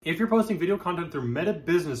If you're posting video content through Meta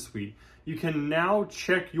Business Suite, you can now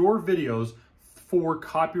check your videos for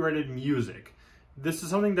copyrighted music. This is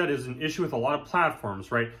something that is an issue with a lot of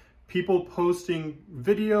platforms, right? People posting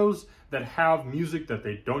videos that have music that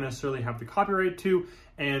they don't necessarily have the copyright to,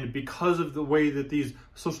 and because of the way that these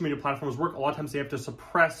social media platforms work, a lot of times they have to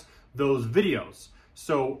suppress those videos.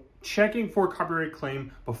 So checking for copyright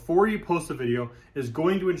claim before you post a video is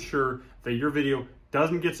going to ensure that your video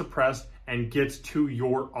doesn't get suppressed and gets to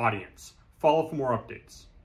your audience. Follow for more updates.